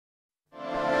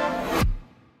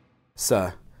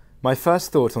Sir, my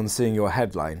first thought on seeing your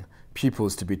headline,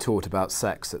 "Pupils to be taught about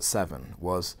sex at 7,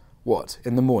 was, what,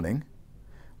 in the morning?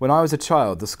 When I was a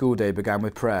child, the school day began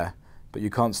with prayer, but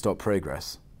you can't stop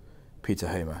progress. Peter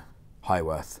Homer,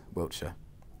 Highworth, Wiltshire.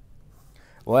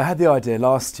 Well, I had the idea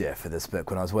last year for this book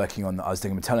when I was I was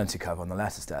doing a maternity cover on the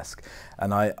letters desk,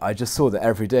 and I just saw that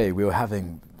every day we were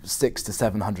having 600 to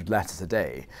 700 letters a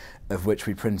day, of which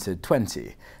we printed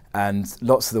 20. And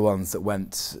lots of the ones that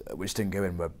which didn't go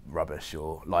in were rubbish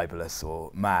or libelous or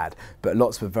mad, but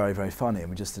lots were very, very funny, and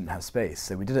we just didn't have space.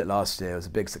 So we did it last year, it was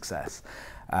a big success.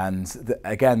 And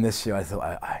again this year I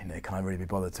thought, can I really be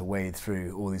bothered to wade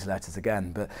through all these letters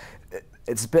again? But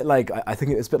it's a bit like, I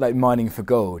think it's a bit like mining for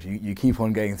gold. You keep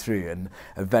on going through, and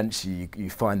eventually you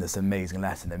find this amazing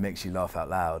letter and it makes you laugh out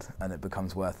loud, and it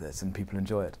becomes worth it, and people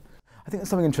enjoy it. I think there's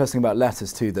something interesting about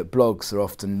letters too, that blogs are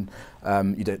often,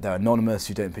 they're anonymous,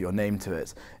 you don't put your name to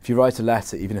it. If you write a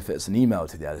letter, even if it's an email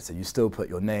to the editor, you still put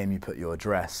your name, you put your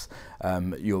address,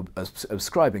 you're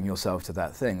ascribing yourself to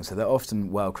that thing, so they're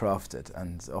often well crafted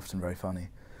and often very funny.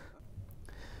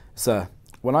 Sir,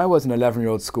 when I was an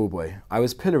 11-year-old schoolboy, I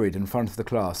was pilloried in front of the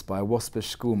class by a waspish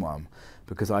schoolmarm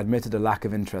because I admitted a lack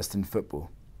of interest in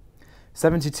football.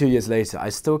 72 years later, I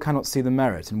still cannot see the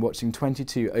merit in watching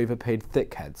 22 overpaid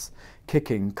thickheads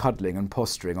kicking, cuddling and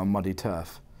posturing on muddy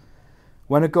turf.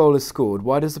 When a goal is scored,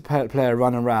 why does the player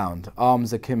run around,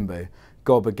 arms akimbo,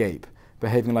 gob agape,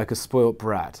 behaving like a spoilt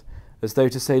brat, as though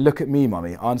to say, "Look at me,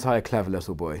 mummy, aren't I a clever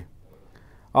little boy?"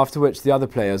 After which the other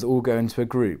players all go into a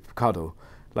group, cuddle,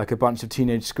 like a bunch of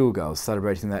teenage schoolgirls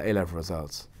celebrating their A-level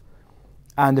results.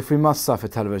 And if we must suffer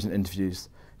television interviews,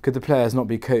 could the players not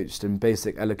be coached in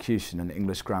basic elocution and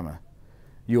English grammar?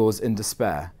 Yours in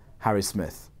despair, Harry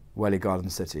Smith, Welly Garden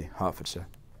City, Hertfordshire.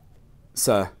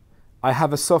 Sir, I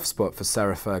have a soft spot for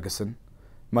Sarah Ferguson.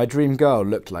 My dream girl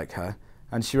looked like her,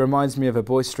 and she reminds me of a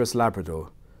boisterous Labrador,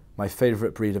 my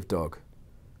favourite breed of dog.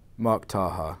 Mark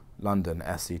Taha, London,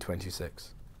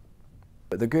 SE26.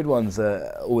 But the good ones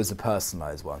are always the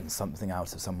personalised ones, something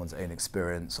out of someone's own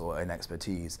experience or own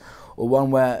expertise, or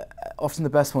one where often the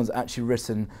best ones are actually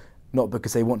written not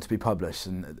because they want to be published,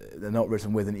 and they're not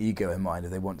written with an ego in mind or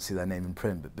they want to see their name in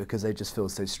print, but because they just feel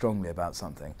so strongly about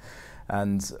something.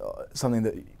 And something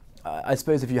that, I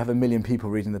suppose if you have 1 million people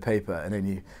reading the paper and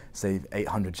only, say,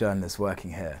 800 journalists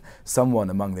working here, someone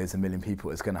among those 1 million people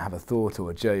is going to have a thought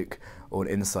or a joke or an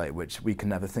insight which we can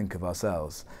never think of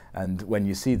ourselves. And when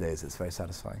you see those, it's very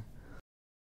satisfying.